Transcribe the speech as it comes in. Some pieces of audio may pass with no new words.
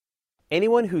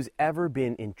Anyone who's ever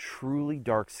been in truly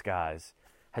dark skies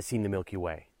has seen the Milky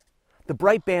Way. The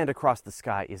bright band across the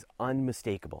sky is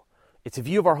unmistakable. It's a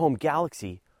view of our home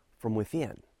galaxy from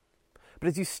within. But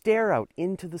as you stare out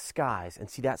into the skies and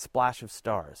see that splash of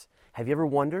stars, have you ever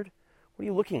wondered, what are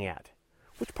you looking at?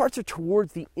 Which parts are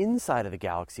towards the inside of the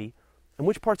galaxy and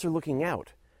which parts are looking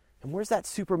out? And where's that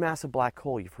supermassive black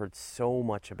hole you've heard so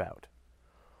much about?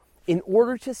 In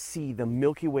order to see the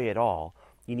Milky Way at all,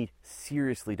 you need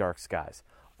seriously dark skies,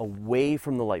 away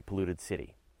from the light-polluted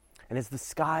city. And as the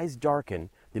skies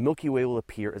darken, the Milky Way will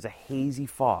appear as a hazy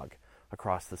fog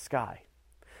across the sky.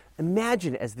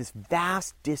 Imagine as this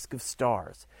vast disk of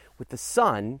stars, with the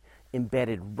sun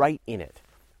embedded right in it,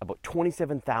 about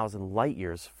 27,000 light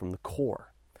years from the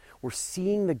core. We're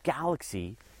seeing the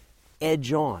galaxy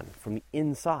edge on from the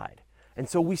inside. And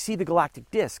so we see the galactic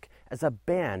disk as a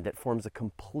band that forms a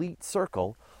complete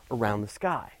circle around the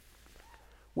sky.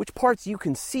 Which parts you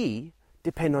can see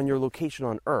depend on your location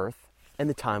on Earth and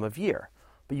the time of year,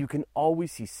 but you can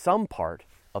always see some part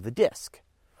of the disk.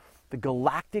 The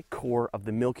galactic core of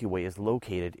the Milky Way is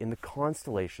located in the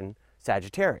constellation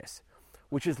Sagittarius,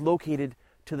 which is located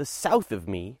to the south of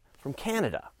me from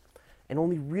Canada, and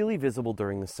only really visible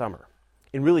during the summer.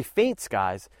 In really faint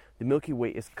skies, the Milky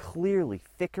Way is clearly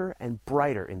thicker and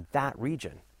brighter in that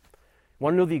region.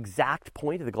 Want to know the exact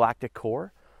point of the galactic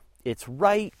core? It's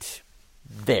right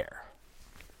there.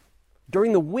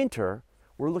 During the winter,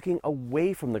 we're looking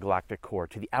away from the galactic core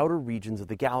to the outer regions of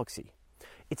the galaxy.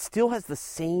 It still has the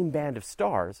same band of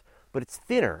stars, but it's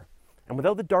thinner and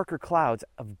without the darker clouds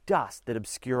of dust that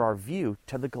obscure our view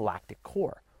to the galactic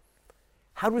core.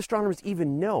 How do astronomers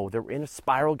even know that we're in a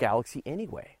spiral galaxy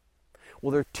anyway?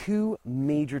 Well, there are two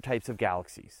major types of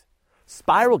galaxies: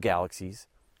 spiral galaxies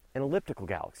and elliptical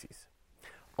galaxies.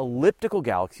 Elliptical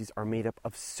galaxies are made up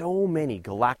of so many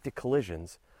galactic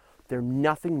collisions, they're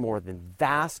nothing more than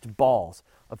vast balls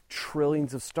of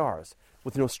trillions of stars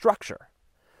with no structure.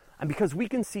 And because we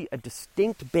can see a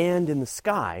distinct band in the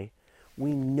sky,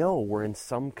 we know we're in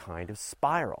some kind of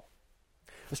spiral.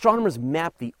 Astronomers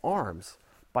map the arms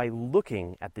by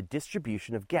looking at the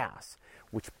distribution of gas,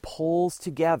 which pulls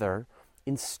together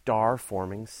in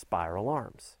star-forming spiral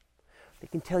arms. They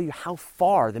can tell you how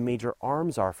far the major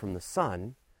arms are from the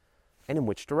sun and in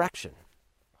which direction.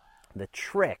 The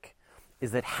trick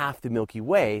is that half the Milky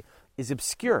Way is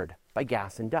obscured by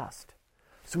gas and dust.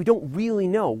 So we don't really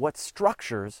know what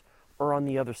structures are on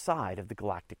the other side of the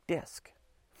galactic disk.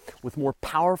 With more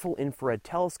powerful infrared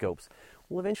telescopes,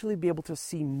 we'll eventually be able to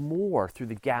see more through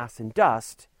the gas and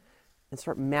dust and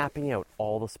start mapping out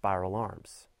all the spiral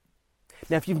arms.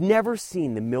 Now, if you've never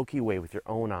seen the Milky Way with your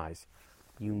own eyes,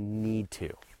 you need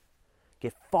to.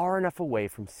 Get far enough away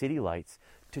from city lights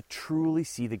to truly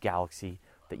see the galaxy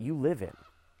that you live in.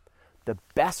 The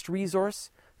best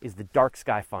resource is the Dark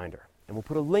Sky Finder, and we'll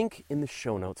put a link in the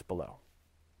show notes below.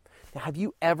 Now, have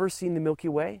you ever seen the Milky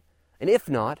Way? And if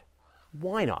not,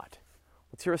 why not?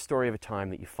 Let's hear a story of a time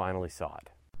that you finally saw it.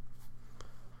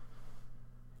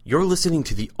 You're listening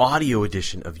to the audio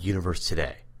edition of Universe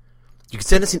Today. You can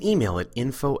send us an email at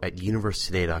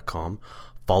info@universetoday.com,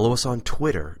 follow us on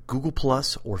Twitter, Google+,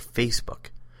 or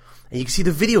Facebook, and you can see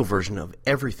the video version of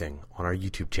everything on our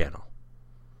YouTube channel.